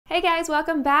Hey guys,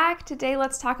 welcome back. Today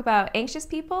let's talk about Anxious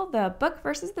People, the book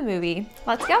versus the movie.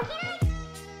 Let's go.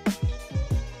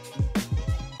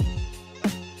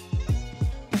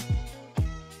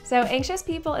 So Anxious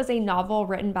People is a novel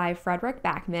written by Fredrik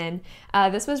Backman.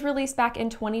 This was released back in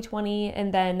 2020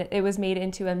 and then it was made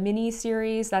into a mini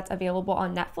series that's available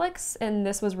on Netflix, and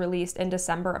this was released in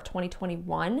December of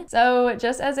 2021. So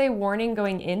just as a warning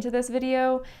going into this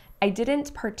video, I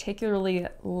didn't particularly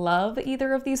love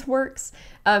either of these works.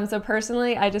 So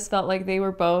personally, I just felt like they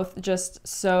were both just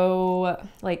so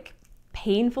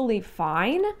painfully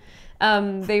fine.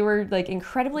 They were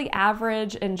incredibly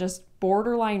average and just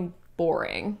borderline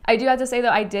boring. I do have to say though,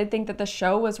 I did think that the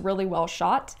show was really well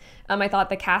shot. I thought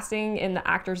the casting and the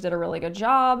actors did a really good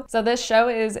job. So this show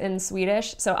is in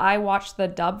Swedish, so I watched the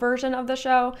dub version of the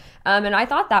show, and I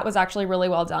thought that was actually really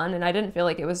well done, and I didn't feel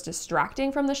like it was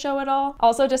distracting from the show at all.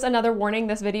 Also, just another warning,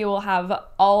 this video will have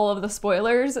all of the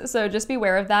spoilers, so just be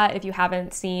aware of that if you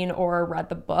haven't seen or read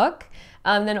the book.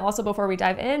 Then also before we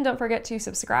dive in, don't forget to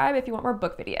subscribe if you want more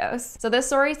book videos. So this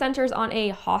story centers on a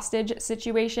hostage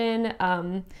situation,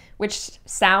 which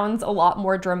sounds a lot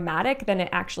more dramatic than it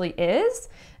actually is.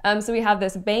 So we have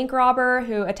this bank robber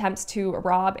who attempts to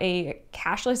rob a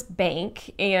cashless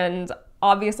bank, and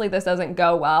obviously this doesn't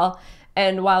go well.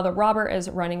 And while the robber is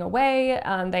running away,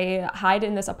 they hide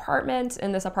in this apartment,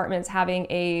 and this apartment's having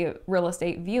a real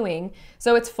estate viewing,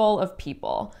 so it's full of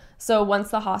people. So once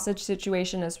the hostage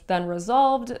situation is then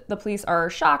resolved, the police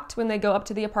are shocked when they go up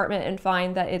to the apartment and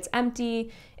find that it's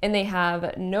empty, and they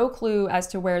have no clue as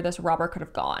to where this robber could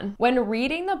have gone. When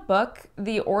reading the book,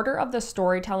 the order of the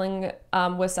storytelling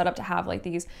was set up to have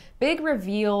these big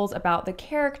reveals about the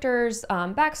characters'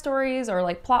 backstories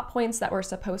or plot points that were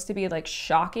supposed to be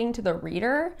shocking to the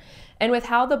reader. And with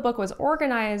how the book was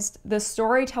organized, the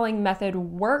storytelling method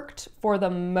worked for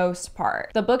the most part.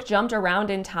 The book jumped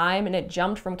around in time, and it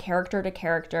jumped from character to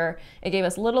character. It gave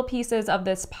us little pieces of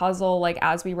this puzzle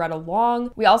as we read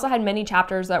along. We also had many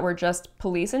chapters that were just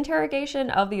police interrogation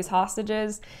of these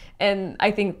hostages, and I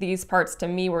think these parts to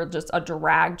me were just a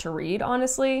drag to read,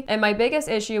 honestly. And my biggest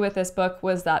issue with this book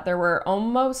was that there were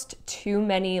almost too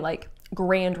many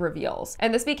grand reveals.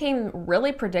 And this became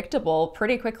really predictable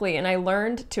pretty quickly, and I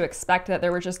learned to expect that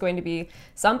there was just going to be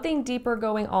something deeper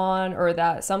going on, or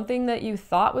that something that you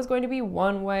thought was going to be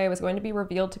one way was going to be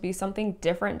revealed to be something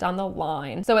different down the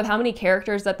line. So with how many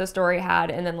characters that the story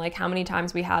had, and then how many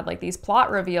times we had these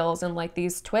plot reveals and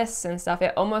these twists and stuff,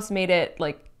 it almost made it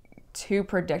too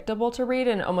predictable to read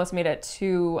and almost made it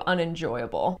too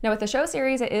unenjoyable. Now with the show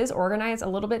series, it is organized a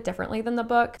little bit differently than the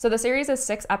book. So the series is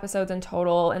 6 episodes in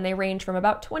total, and they range from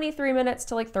about 23 minutes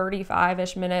to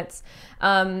 35-ish minutes.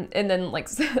 And then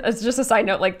it's just a side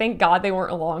note, thank God they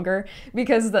weren't longer,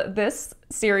 because this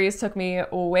series took me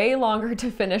way longer to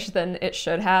finish than it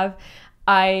should have.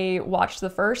 I watched the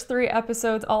first 3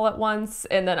 episodes all at once,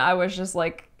 and then I was just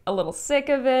a little sick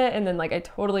of it, and then I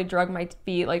totally drug my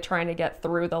feet trying to get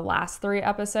through the last 3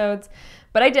 episodes,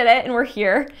 but I did it and we're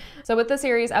here. So with the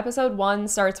series, episode 1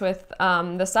 starts with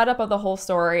the setup of the whole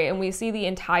story, and we see the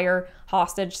entire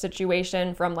hostage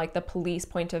situation from the police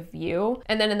point of view.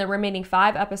 And then in the remaining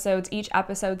 5 episodes, each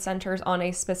episode centers on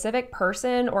a specific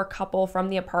person or couple from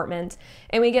the apartment,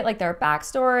 and we get their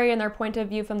backstory and their point of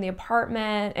view from the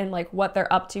apartment, and what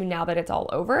they're up to now that it's all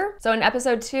over. So in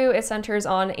episode 2, it centers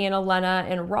on Anna, Lena,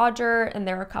 and Roger, and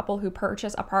they're a couple who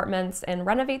purchase apartments and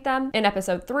renovate them. In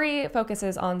episode 3, it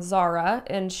focuses on Zara,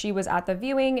 and she was at the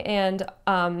viewing, and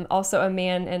also a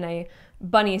man in a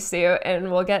bunny suit,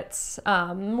 and we'll get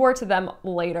more to them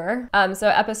later. So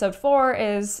episode 4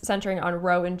 is centering on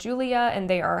Ro and Julia, and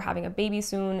they are having a baby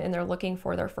soon, and they're looking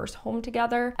for their first home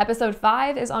together. Episode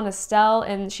 5 is on Estelle,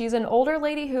 and she's an older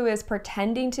lady who is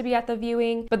pretending to be at the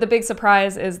viewing, but the big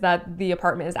surprise is that the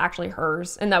apartment is actually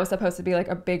hers, and that was supposed to be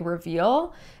a big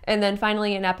reveal. And then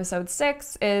finally in episode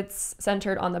 6, it's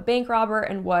centered on the bank robber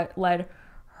and what led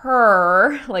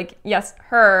her, yes,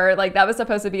 her, that was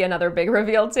supposed to be another big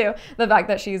reveal too, the fact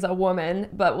that she's a woman,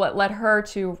 but what led her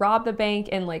to rob the bank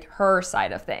and her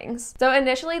side of things. So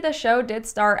initially the show did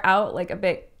start out a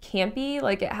bit campy,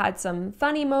 it had some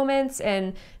funny moments,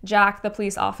 and Jack, the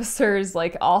police officer's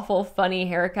awful funny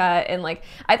haircut, and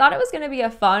I thought it was gonna be a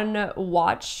fun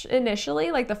watch initially.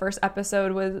 The first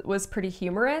episode was pretty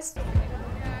humorous.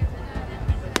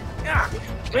 Ow!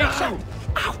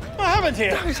 What happened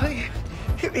here?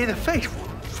 Hit me in the face.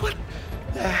 What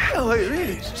the hell? It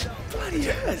really is bloody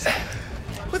hurts.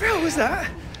 What the hell was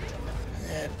that?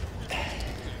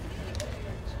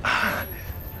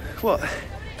 What?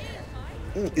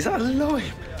 Is that a lime?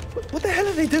 What the hell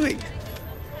are they doing?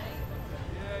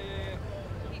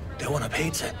 They want a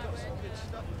pizza.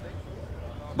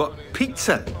 What,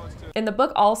 pizza? And the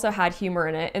book also had humor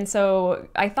in it. And so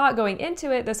I thought going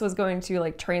into it, this was going to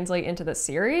like translate into the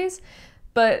series.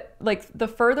 But like the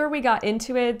further we got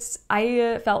into it,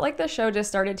 I felt like the show just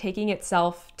started taking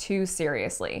itself too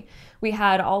seriously. We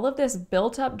had all of this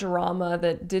built up drama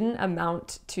that didn't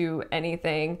amount to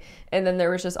anything. And then there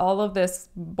was just all of this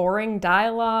boring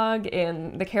dialogue,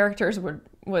 and the characters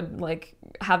would like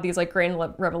have these like grand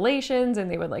revelations, and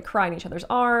they would like cry in each other's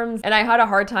arms. And I had a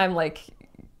hard time like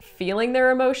feeling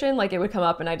their emotion. Like it would come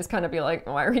up and I just kind of be like,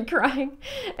 why are we crying?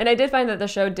 And I did find that the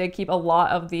show did keep a lot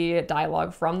of the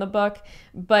dialogue from the book,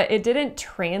 but it didn't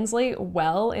translate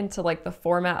well into like the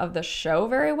format of the show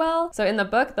very well. So in the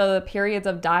book, the periods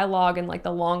of dialogue and like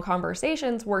the long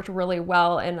conversations worked really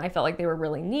well, and I felt like they were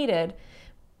really needed.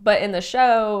 But in the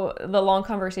show, the long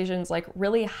conversations like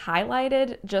really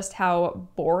highlighted just how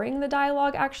boring the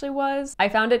dialogue actually was. I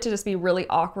found it to just be really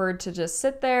awkward to just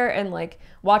sit there and like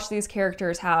watch these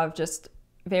characters have just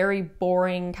very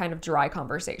boring, kind of dry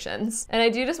conversations. And I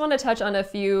do just want to touch on a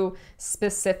few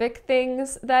specific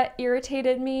things that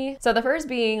irritated me. So the first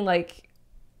being like,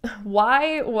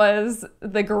 why was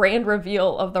the grand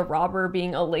reveal of the robber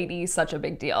being a lady such a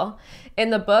big deal? In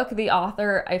the book, the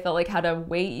author, I felt like, had a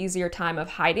way easier time of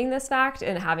hiding this fact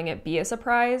and having it be a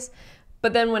surprise.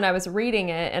 But then when I was reading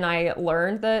it and I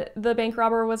learned that the bank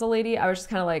robber was a lady, I was just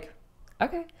kind of like,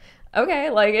 okay,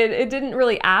 like it didn't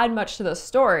really add much to the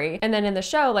story. And then in the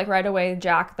show, like right away,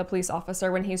 Jack, the police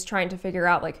officer, when he's trying to figure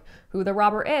out like who the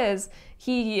robber is,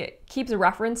 he keeps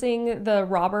referencing the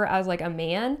robber as like a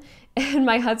man. And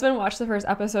my husband watched the first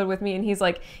episode with me, and he's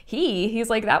like,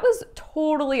 that was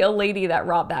totally a lady that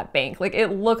robbed that bank. Like, it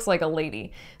looks like a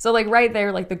lady. So like right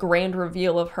there, like the grand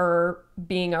reveal of her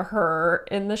being a her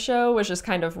in the show was just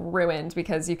kind of ruined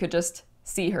because you could just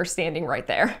see her standing right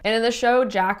there. And in the show,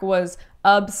 Jack was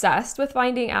obsessed with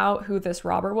finding out who this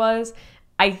robber was.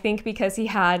 I think because he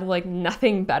had like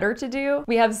nothing better to do.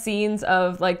 We have scenes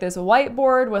of like this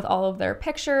whiteboard with all of their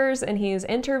pictures, and he's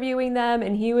interviewing them,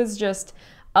 and he was just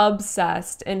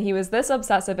obsessed. And he was this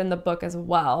obsessive in the book as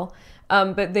well.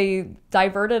 But they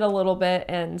diverted a little bit,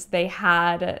 and they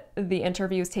had the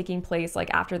interviews taking place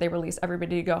like after they released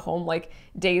everybody to go home, like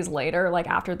days later, like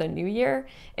after the new year.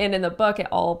 And in the book, it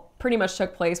all pretty much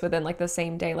took place within like the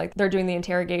same day. Like they're doing the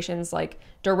interrogations like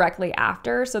directly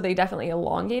after, so they definitely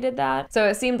elongated that. So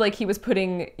it seemed like he was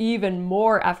putting even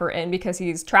more effort in because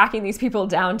he's tracking these people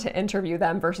down to interview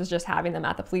them versus just having them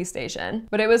at the police station.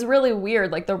 But it was really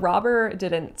weird. Like the robber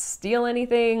didn't steal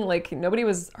anything. Like nobody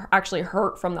was actually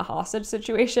hurt from the hostage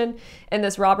situation, and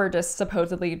this robber just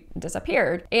supposedly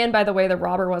disappeared. And by the way, the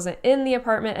robber wasn't in the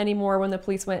apartment anymore when the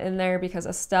police went in there because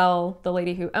Estelle, the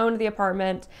lady who owned the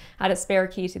apartment, had a spare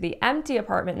key to the empty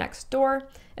apartment next door,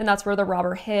 and that's where the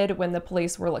robber hid when the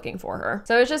police were looking for her.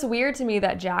 So it's just weird to me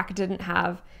that Jack didn't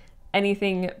have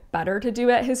anything better to do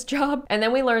at his job. And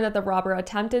then we learned that the robber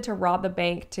attempted to rob the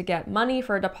bank to get money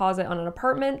for a deposit on an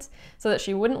apartment so that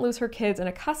she wouldn't lose her kids in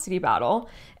a custody battle.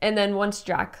 And then once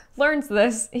Jack learns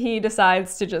this, he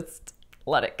decides to just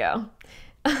let it go.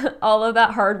 All of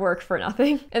that hard work for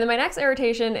nothing. And then my next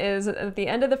irritation is at the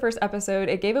end of the first episode,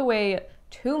 it gave away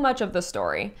too much of the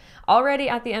story. Already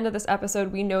at the end of this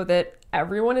episode, we know that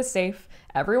everyone is safe,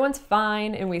 everyone's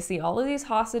fine, and we see all of these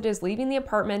hostages leaving the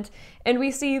apartment, and we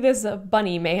see this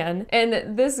bunny man.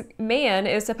 And this man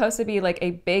is supposed to be like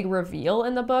a big reveal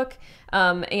in the book.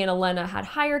 And Elena had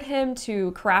hired him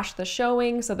to crash the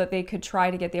showing so that they could try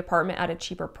to get the apartment at a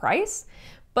cheaper price.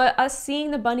 But us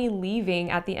seeing the bunny leaving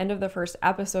at the end of the first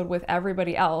episode with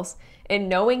everybody else and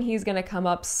knowing he's going to come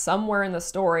up somewhere in the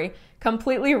story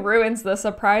completely ruins the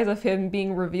surprise of him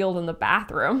being revealed in the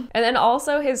bathroom. And then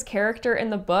also his character in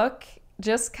the book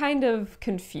just kind of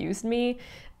confused me.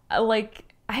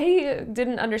 Like, I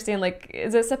didn't understand, like,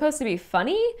 is it supposed to be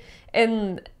funny?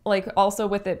 And like also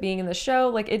with it being in the show,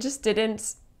 like it just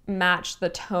didn't match the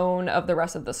tone of the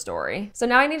rest of the story. So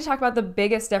now I need to talk about the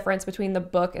biggest difference between the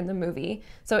book and the movie.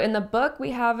 So in the book,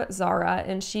 we have Zara,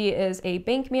 and she is a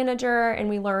bank manager, and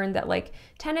we learned that like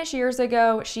 10-ish years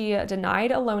ago, she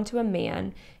denied a loan to a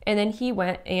man, and then he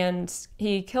went and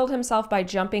he killed himself by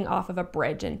jumping off of a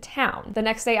bridge in town. The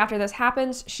next day after this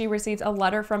happens, she receives a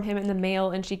letter from him in the mail,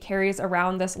 and she carries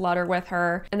around this letter with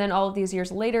her. And then all of these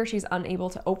years later, she's unable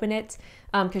to open it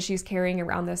because she's carrying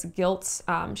around this guilt.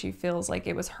 She feels like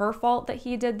it was her fault that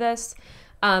he did this.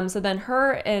 So then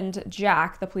her and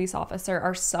Jack, the police officer,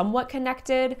 are somewhat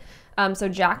connected. So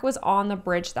Jack was on the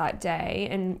bridge that day,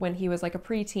 and when he was like a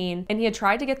preteen, and he had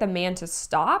tried to get the man to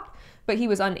stop, but he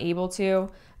was unable to.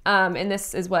 And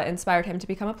this is what inspired him to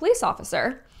become a police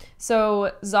officer.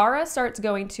 So Zara starts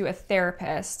going to a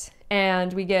therapist,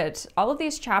 And we get all of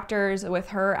these chapters with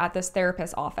her at this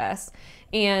therapist's office.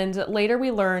 And later we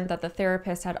learned that the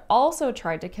therapist had also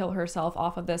tried to kill herself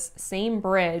off of this same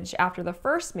bridge after the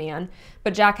first man,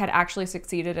 but Jack had actually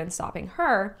succeeded in stopping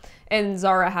her. And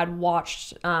Zara had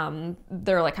watched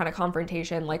their like kind of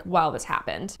confrontation like while this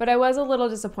happened. But I was a little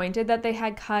disappointed that they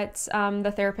had cut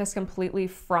the therapist completely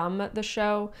from the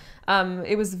show.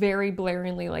 It was very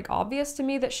blaringly like obvious to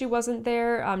me that she wasn't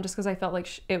there, just because I felt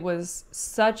like it was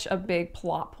such a big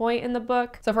plot point in the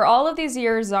book. So for all of these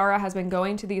years, Zara has been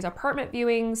going to these apartment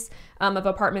viewings of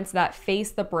apartments that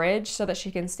face the bridge so that she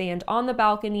can stand on the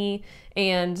balcony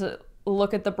and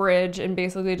look at the bridge and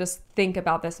basically just think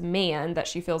about this man that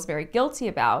she feels very guilty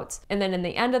about. And then in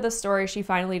the end of the story, she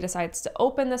finally decides to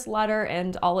open this letter,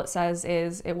 and all it says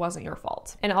is, "It wasn't your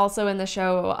fault." And also in the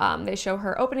show, they show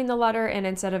her opening the letter, and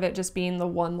instead of it just being the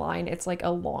one line, it's like a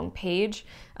long page.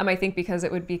 I think because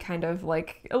it would be kind of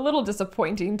like a little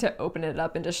disappointing to open it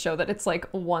up and just show that it's like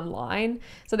one line.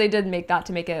 So they did make that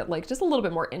to make it like just a little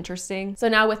bit more interesting. So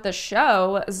now with the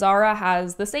show, Zara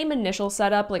has the same initial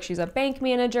setup, like she's a bank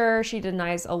manager. She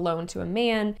denies a loan to a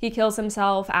man. He kills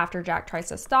himself after Jack tries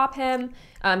to stop him.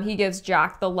 He gives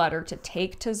Jack the letter to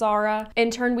take to Zara.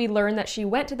 In turn, we learn that she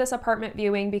went to this apartment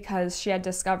viewing because she had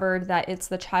discovered that it's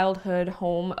the childhood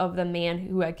home of the man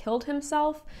who had killed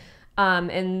himself.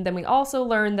 And then we also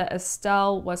learned that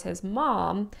Estelle was his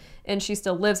mom, and she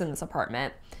still lives in this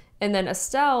apartment. And then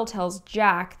Estelle tells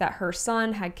Jack that her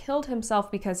son had killed himself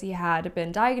because he had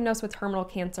been diagnosed with terminal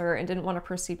cancer and didn't want to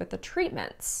proceed with the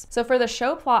treatments. So for the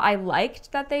show plot, I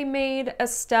liked that they made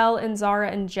Estelle and Zara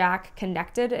and Jack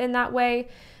connected in that way.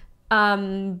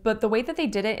 But the way that they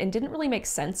did it, it didn't really make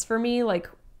sense for me. Like,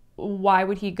 why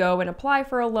would he go and apply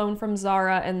for a loan from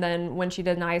Zara, and then when she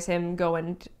denies him, go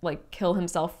and like kill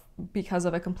himself because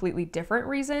of a completely different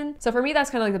reason? So for me, that's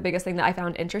kind of like the biggest thing that I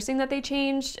found interesting that they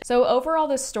changed. So overall,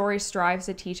 this story strives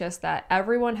to teach us that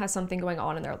everyone has something going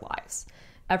on in their lives.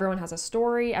 Everyone has a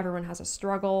story, everyone has a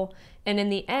struggle, and in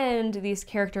the end, these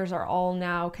characters are all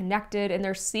now connected, and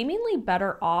they're seemingly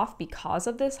better off because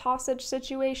of this hostage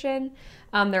situation.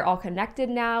 They're all connected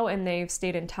now, and they've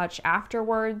stayed in touch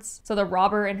afterwards. So the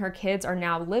robber and her kids are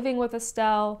now living with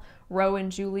Estelle. Ro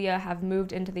and Julia have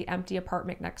moved into the empty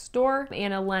apartment next door.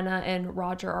 Anna, Lena, and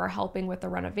Roger are helping with the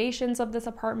renovations of this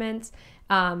apartment.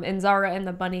 And Zara and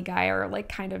the bunny guy are like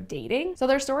kind of dating. So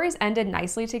their stories ended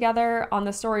nicely together. On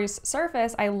the story's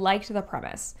surface, I liked the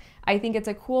premise. I think it's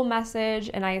a cool message,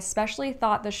 and I especially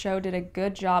thought the show did a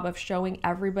good job of showing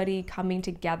everybody coming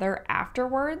together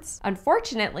afterwards.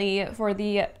 Unfortunately, for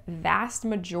the vast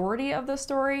majority of the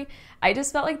story, I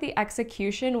just felt like the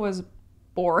execution was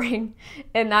boring,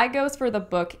 and that goes for the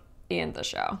book and the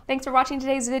show. Thanks for watching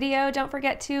today's video. Don't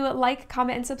forget to like,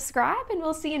 comment, and subscribe, and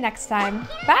we'll see you next time.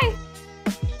 Bye!